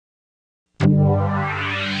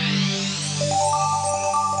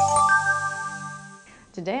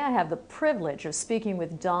Today I have the privilege of speaking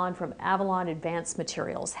with Don from Avalon Advanced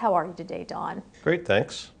Materials. How are you today, Don? Great,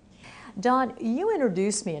 thanks. Don, you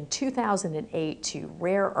introduced me in 2008 to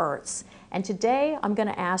rare earths, and today I'm going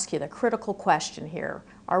to ask you the critical question here.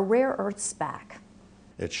 Are rare earths back?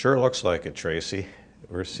 It sure looks like it, Tracy.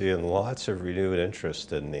 We're seeing lots of renewed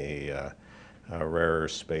interest in the rare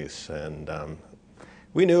earth space, and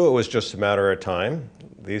we knew it was just a matter of time.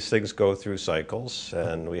 These things go through cycles,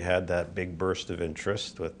 and we had that big burst of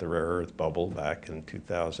interest with the rare earth bubble back in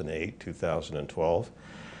 2008, 2012.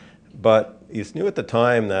 But you knew at the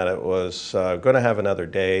time that it was going to have another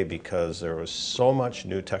day because there was so much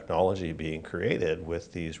new technology being created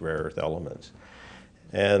with these rare earth elements.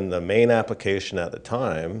 And the main application at the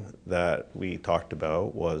time that we talked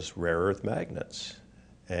about was rare earth magnets.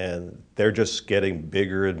 And they're just getting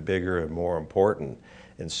bigger and bigger and more important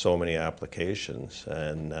in so many applications.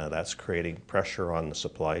 And that's creating pressure on the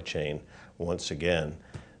supply chain once again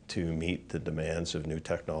to meet the demands of new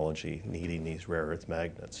technology needing these rare earth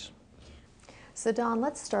magnets. So Don,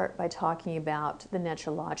 let's start by talking about the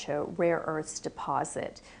Nechalacho rare earths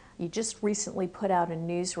deposit. You just recently put out a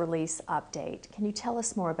news release update. Can you tell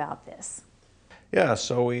us more about this? Yeah,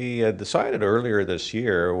 so we decided earlier this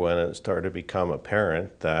year when it started to become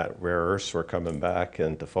apparent that rare earths were coming back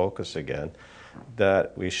into focus again,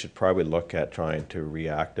 that we should probably look at trying to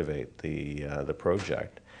reactivate the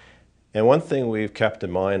project. And one thing we've kept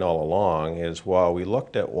in mind all along is while we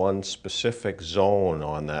looked at one specific zone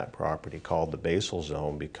on that property called the basal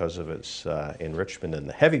zone because of its enrichment in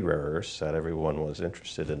the heavy rare earths that everyone was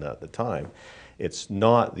interested in at the time, it's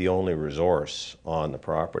not the only resource on the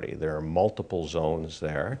property. There are multiple zones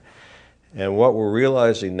there. And what we're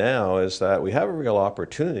realizing now is that we have a real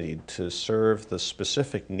opportunity to serve the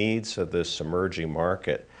specific needs of this emerging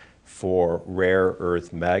market for rare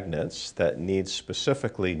earth magnets that need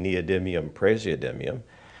specifically neodymium, praseodymium.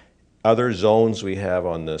 Other zones we have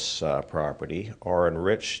on this property are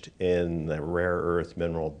enriched in the rare earth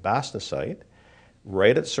mineral bastnäsite,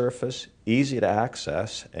 right at surface, easy to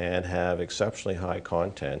access, and have exceptionally high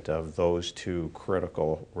content of those two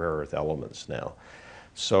critical rare earth elements now.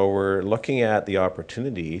 So we're looking at the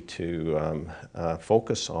opportunity to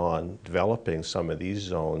focus on developing some of these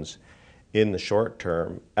zones in the short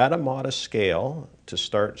term at a modest scale to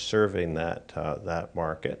start serving that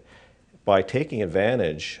market by taking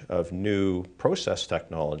advantage of new process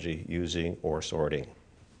technology using ore sorting.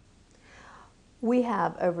 We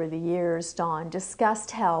have, over the years, Don, discussed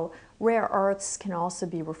how rare earths can also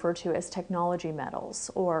be referred to as technology metals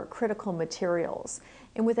or critical materials.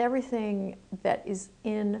 And with everything that is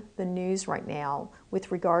in the news right now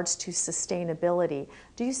with regards to sustainability,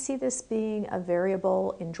 do you see this being a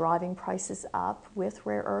variable in driving prices up with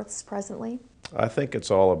rare earths presently? I think it's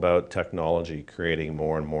all about technology creating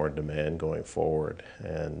more and more demand going forward.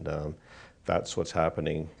 And that's what's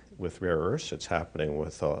happening with rare earths. It's happening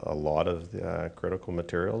with a lot of critical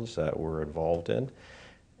materials that we're involved in.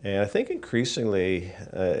 And I think increasingly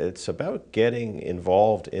it's about getting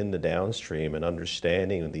involved in the downstream and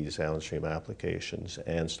understanding these downstream applications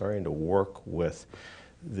and starting to work with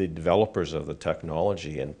the developers of the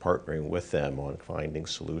technology and partnering with them on finding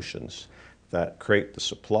solutions that create the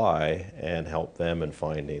supply and help them in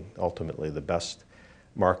finding ultimately the best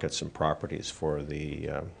markets and properties for the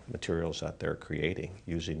materials that they're creating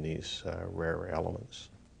using these rare elements.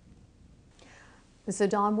 So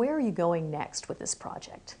Don, where are you going next with this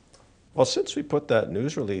project? Well, since we put that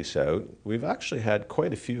news release out, we've actually had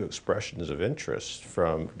quite a few expressions of interest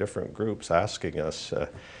from different groups asking us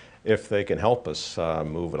if they can help us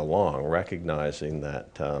move it along, recognizing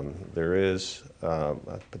that there is a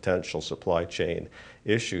potential supply chain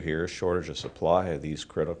issue here, shortage of supply of these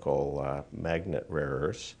critical magnet rare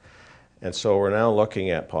earths. And so we're now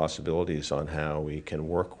looking at possibilities on how we can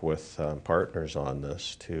work with partners on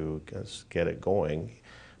this to get it going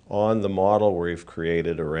on the model we've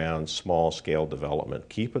created around small-scale development.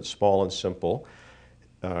 Keep it small and simple.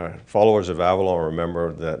 Followers of Avalon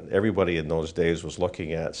remember that everybody in those days was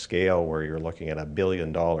looking at scale where you're looking at $1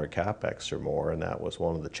 billion capex or more, and that was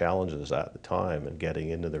one of the challenges at the time. And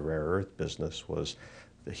getting into the rare earth business was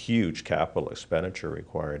the huge capital expenditure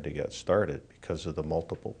required to get started because of the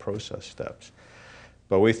multiple process steps.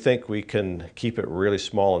 But we think we can keep it really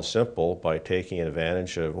small and simple by taking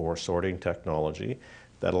advantage of ore sorting technology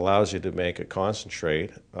that allows you to make a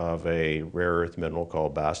concentrate of a rare earth mineral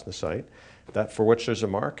called bastnäsite, that for which there's a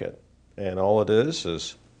market. And all it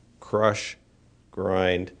is crush,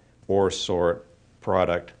 grind, ore sort,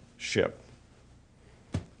 product, ship.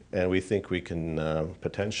 and we think we can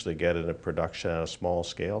potentially get it in production at a small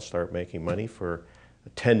scale, start making money for a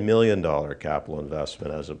 $10 million capital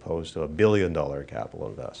investment as opposed to a $1 billion capital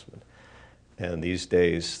investment. And these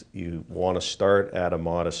days, you want to start at a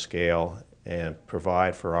modest scale and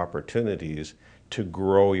provide for opportunities to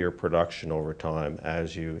grow your production over time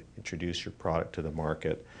as you introduce your product to the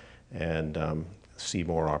market and see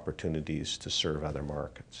more opportunities to serve other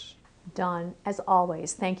markets. Don, as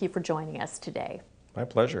always, thank you for joining us today. My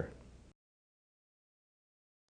pleasure.